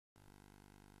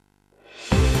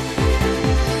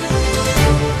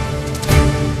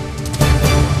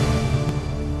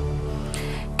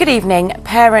Good evening.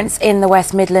 Parents in the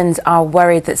West Midlands are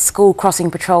worried that school crossing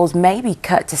patrols may be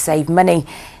cut to save money.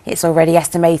 It's already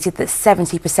estimated that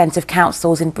 70% of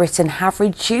councils in Britain have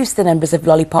reduced the numbers of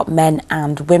lollipop men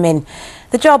and women.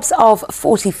 The jobs of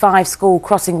 45 school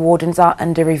crossing wardens are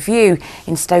under review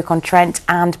in Stoke-on-Trent,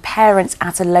 and parents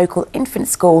at a local infant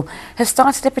school have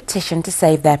started a petition to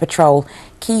save their patrol.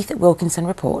 Keith Wilkinson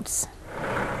reports.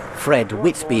 Fred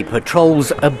Whitby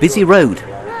patrols a busy road.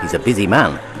 He's a busy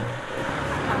man.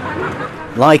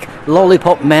 Like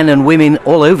lollipop men and women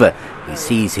all over, he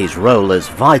sees his role as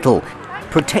vital,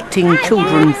 protecting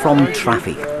children from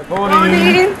traffic.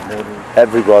 Morning.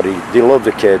 Everybody, they love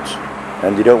the kids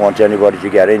and they don't want anybody to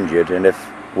get injured, and if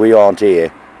we aren't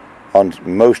here on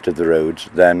most of the roads,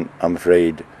 then I'm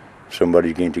afraid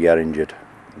somebody's going to get injured,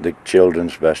 the children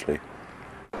especially.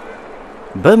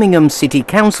 Birmingham City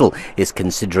Council is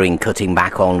considering cutting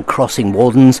back on crossing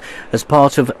wardens as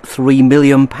part of £3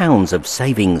 million of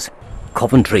savings.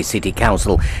 Coventry City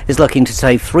Council is looking to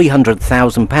save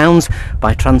 £300,000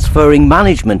 by transferring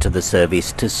management of the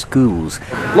service to schools.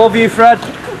 Love you, Fred.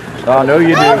 I know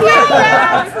you do.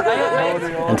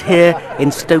 And here in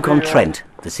Stoke-on-Trent,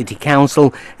 the City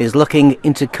Council is looking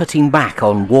into cutting back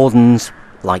on wardens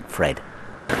like Fred.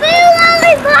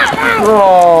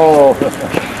 Oh.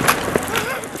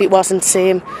 If it wasn't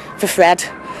for Fred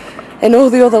and all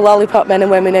the other lollipop men and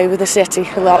women over the city,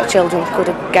 a lot of children could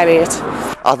have got hurt.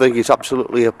 I think it's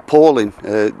absolutely appalling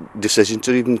decision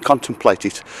to even contemplate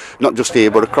it, not just here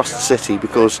but across the city,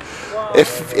 because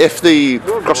if the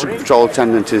crossing patrol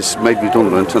attendant is made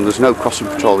redundant and there's no crossing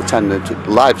patrol attendant,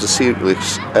 lives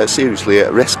are seriously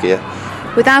at risk here.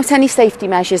 Without any safety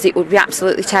measures, it would be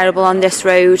absolutely terrible on this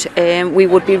road. We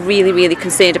would be really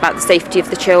concerned about the safety of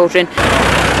the children.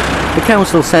 The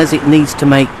council says it needs to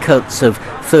make cuts of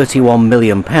 £31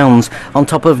 million on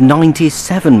top of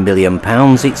 £97 million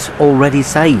it's already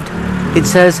saved. It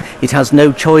says it has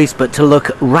no choice but to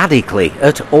look radically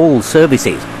at all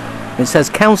services. It says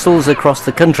councils across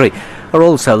the country are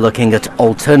also looking at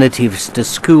alternatives to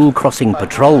school crossing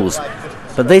patrols.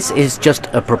 But this is just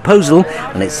a proposal,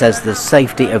 and it says the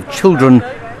safety of children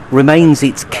remains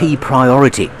its key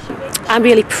priority. I'm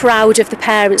really proud of the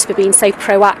parents for being so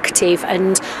proactive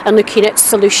and looking at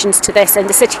solutions to this, and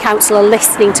the City Council are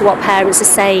listening to what parents are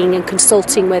saying and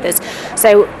consulting with us.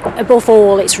 So above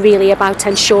all, it's really about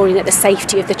ensuring that the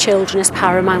safety of the children is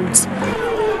paramount.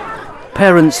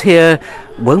 Parents here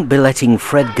won't be letting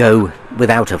Fred go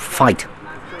without a fight.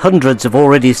 Hundreds have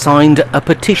already signed a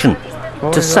petition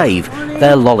to save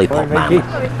their lollipop man.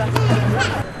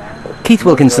 Keith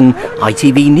Wilkinson,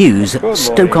 ITV News,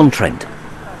 Stoke-on-Trent.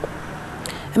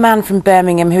 A man from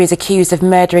Birmingham who is accused of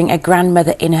murdering a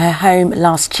grandmother in her home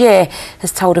last year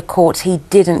has told a court he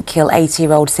didn't kill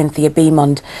 80-year-old Cynthia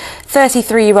Beamond.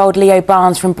 33-year-old Leo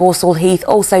Barnes from Borsall Heath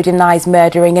also denies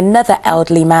murdering another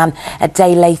elderly man a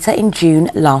day later in June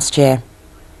last year.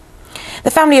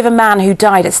 The family of a man who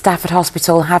died at Stafford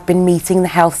Hospital have been meeting the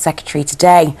Health Secretary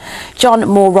today. John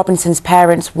Moore Robinson's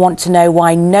parents want to know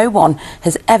why no one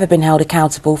has ever been held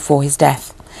accountable for his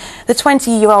death. The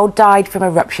 20-year-old died from a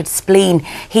ruptured spleen.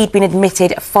 He'd been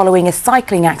admitted following a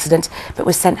cycling accident but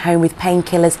was sent home with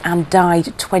painkillers and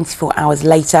died 24 hours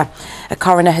later. A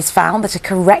coroner has found that a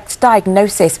correct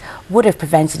diagnosis would have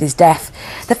prevented his death.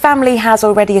 The family has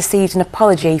already received an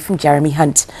apology from Jeremy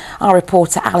Hunt. Our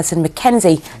reporter Alison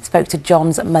Mackenzie spoke to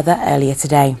John's mother earlier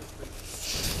today.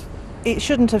 It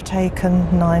shouldn't have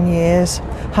taken 9 years.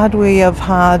 Had we have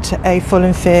had a full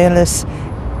and fearless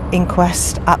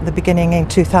inquest at the beginning in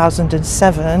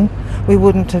 2007, we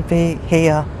wouldn't have been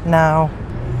here now.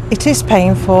 It is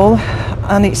painful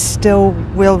and it still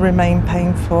will remain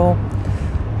painful,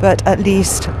 but at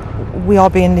least we are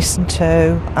being listened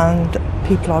to and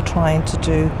people are trying to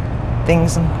do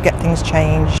things and get things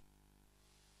changed.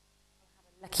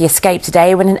 He escaped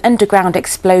today when an underground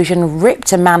explosion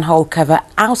ripped a manhole cover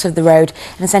out of the road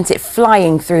and sent it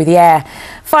flying through the air.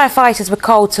 Firefighters were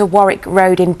called to Warwick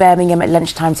Road in Birmingham at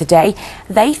lunchtime today.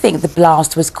 They think the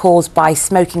blast was caused by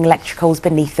smoking electricals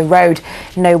beneath the road.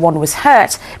 No one was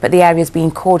hurt, but the area is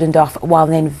being cordoned off while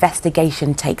an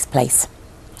investigation takes place.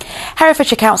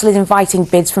 Herefordshire Council is inviting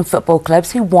bids from football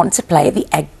clubs who want to play at the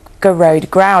Edgar Road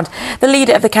ground. The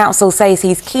leader of the council says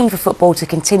he's keen for football to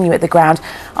continue at the ground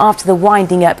after the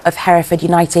winding up of Hereford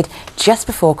United just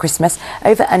before Christmas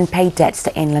over unpaid debts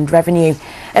to Inland Revenue.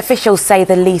 Officials say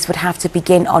the lease would have to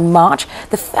begin on March,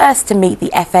 the first to meet the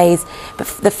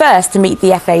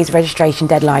FA's registration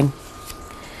deadline.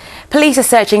 Police are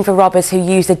searching for robbers who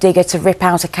used a digger to rip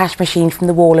out a cash machine from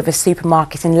the wall of a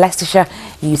supermarket in Leicestershire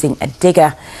using a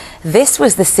digger. This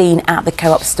was the scene at the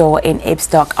Co-op store in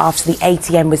Ibstock after the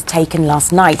ATM was taken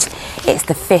last night. It's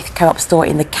the 5th Co-op store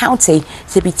in the county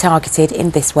to be targeted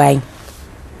in this way.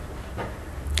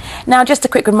 Now, just a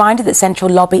quick reminder that Central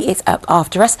Lobby is up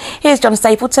after us. Here's John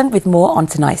Stapleton with more on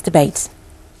tonight's debate.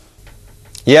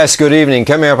 Yes, good evening.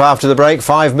 Coming up after the break,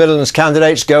 5 Midlands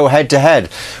candidates go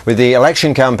head-to-head. With the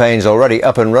election campaigns already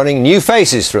up and running, new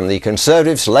faces from the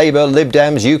Conservatives, Labour, Lib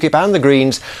Dems, UKIP and the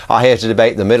Greens are here to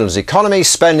debate the Midlands economy,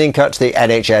 spending cuts, the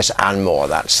NHS and more.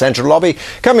 That's Central Lobby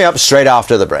coming up straight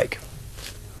after the break.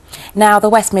 Now, the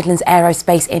West Midlands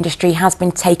aerospace industry has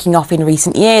been taking off in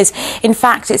recent years. In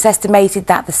fact, it's estimated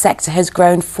that the sector has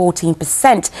grown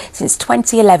 14% since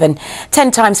 2011,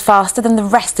 10 times faster than the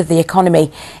rest of the economy.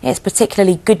 It's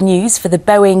particularly good news for the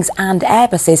Boeings and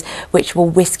Airbuses, which will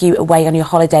whisk you away on your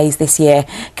holidays this year.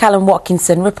 Callum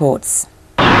Watkinson reports.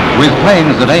 With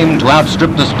planes that aim to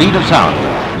outstrip the speed of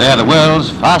sound, they're the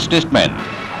world's fastest men.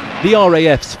 The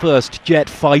RAF's first jet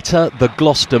fighter, the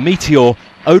Gloucester Meteor,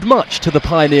 owed much to the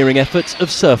pioneering efforts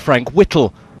of Sir Frank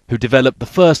Whittle, who developed the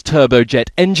first turbojet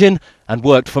engine and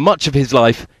worked for much of his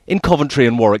life in Coventry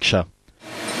and Warwickshire.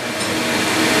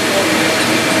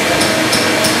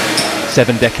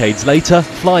 7 decades later,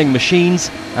 flying machines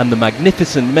and the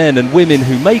magnificent men and women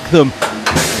who make them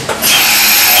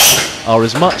are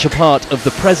as much a part of the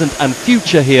present and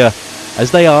future here as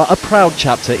they are a proud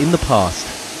chapter in the past.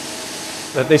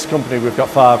 At this company we've got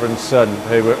father and son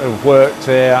who have worked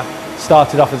here,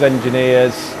 started off as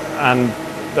engineers and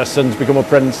their sons become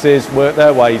apprentices, work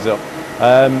their ways up.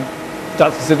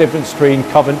 That's the difference between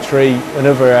Coventry and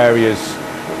other areas,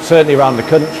 certainly around the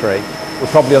country. We're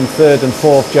probably on 3rd and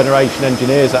 4th generation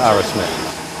engineers at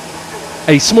Arrowsmith.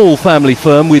 A small family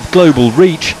firm with global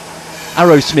reach,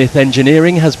 Arrowsmith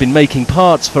Engineering has been making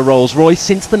parts for Rolls-Royce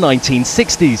since the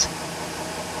 1960s.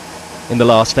 In the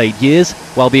last 8 years,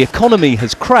 while the economy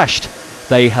has crashed,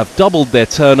 they have doubled their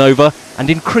turnover and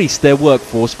increased their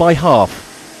workforce by half.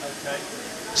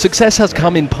 Success has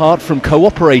come in part from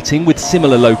cooperating with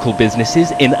similar local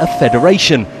businesses in a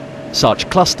federation. Such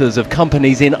clusters of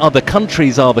companies in other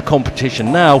countries are the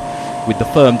competition now, with the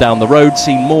firm down the road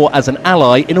seen more as an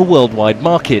ally in a worldwide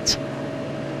market.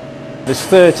 There's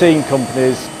 13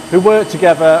 companies who work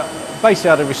together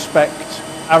basically out of respect.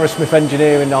 Arrowsmith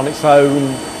Engineering on its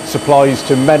own supplies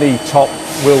to many top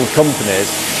world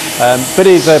companies, but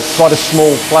is quite a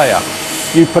small player.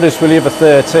 You put us with the other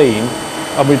 13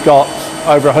 and we've got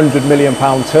over £100 million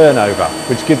turnover,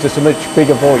 which gives us a much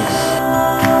bigger voice.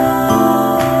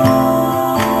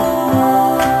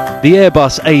 The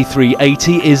Airbus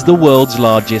A380 is the world's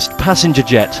largest passenger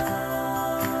jet.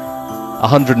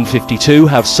 152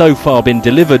 have so far been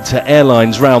delivered to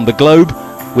airlines round the globe,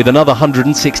 with another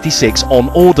 166 on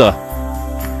order.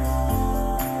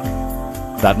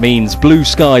 That means blue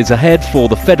skies ahead for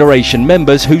the Federation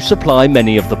members who supply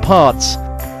many of the parts.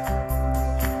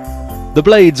 The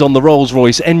blades on the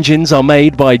Rolls-Royce engines are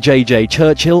made by J.J.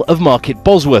 Churchill of Market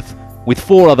Bosworth, with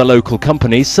 4 other local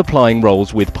companies supplying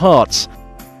Rolls with parts.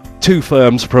 2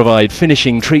 firms provide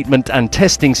finishing, treatment and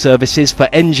testing services for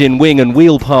engine, wing and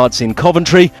wheel parts in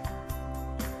Coventry,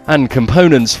 and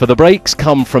components for the brakes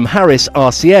come from Harris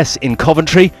RCS in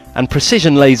Coventry and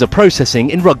Precision Laser Processing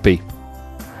in Rugby.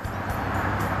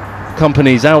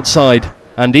 Companies outside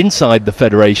and inside the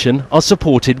Federation are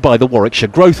supported by the Warwickshire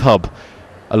Growth Hub,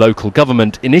 a local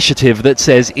government initiative that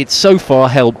says it's so far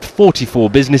helped 44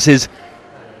 businesses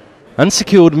and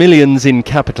secured millions in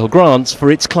capital grants for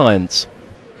its clients.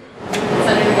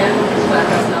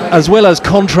 As well as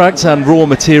contracts and raw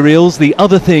materials, the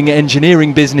other thing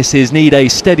engineering businesses need a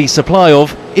steady supply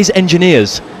of is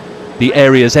engineers. The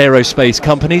area's aerospace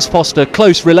companies foster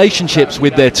close relationships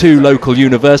with their 2 local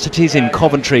universities in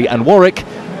Coventry and Warwick,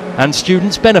 and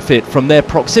students benefit from their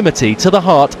proximity to the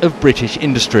heart of British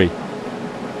industry.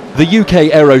 The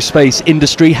UK aerospace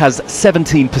industry has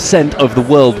 17% of the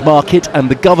world market, and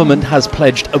the government has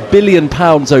pledged £1 billion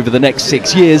over the next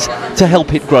 6 years to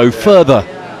help it grow further.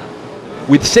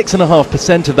 With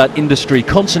 6.5% of that industry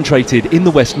concentrated in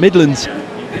the West Midlands,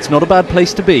 it's not a bad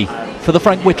place to be for the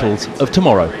Frank Whittles of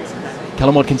tomorrow.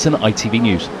 Callum Watkinson, ITV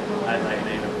News.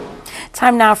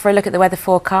 Time now for a look at the weather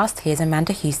forecast. Here's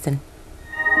Amanda Houston.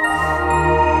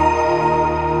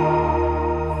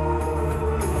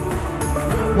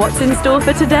 What's in store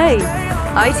for today?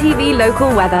 ITV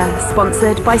Local Weather,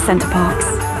 sponsored by Centre Parks.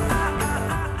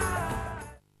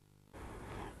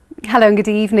 Hello and good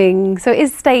evening. So it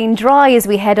is staying dry as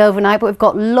we head overnight, but we've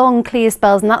got long clear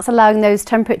spells and that's allowing those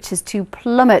temperatures to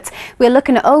plummet. We're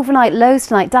looking at overnight lows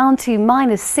tonight down to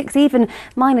 -6, even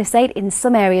 -8 in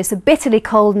some areas. So bitterly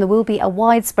cold, and there will be a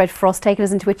widespread frost taking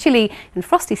us into a chilly and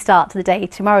frosty start to the day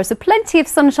tomorrow. So plenty of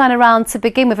sunshine around to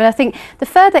begin with, and I think the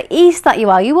further east that you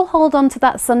are, you will hold on to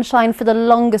that sunshine for the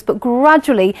longest, but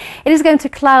gradually it is going to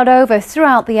cloud over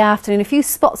throughout the afternoon. A few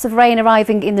spots of rain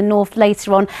arriving in the north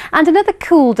later on, and another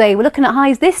cool day. We're looking at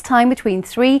highs this time between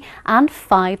 3 and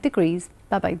 5 degrees.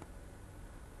 Bye-bye.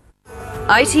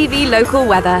 ITV Local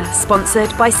Weather,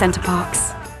 sponsored by Centre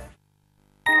Parks.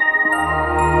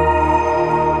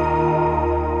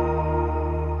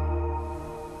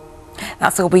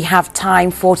 That's all we have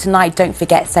time for tonight. Don't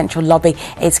forget, Central Lobby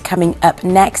is coming up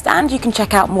next, and you can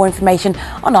check out more information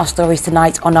on our stories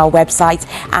tonight on our website,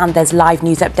 and there's live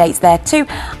news updates there too,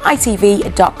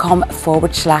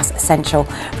 itv.com/central.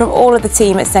 From all of the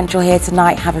team at Central here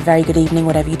tonight, have a very good evening,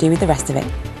 whatever you do with the rest of it.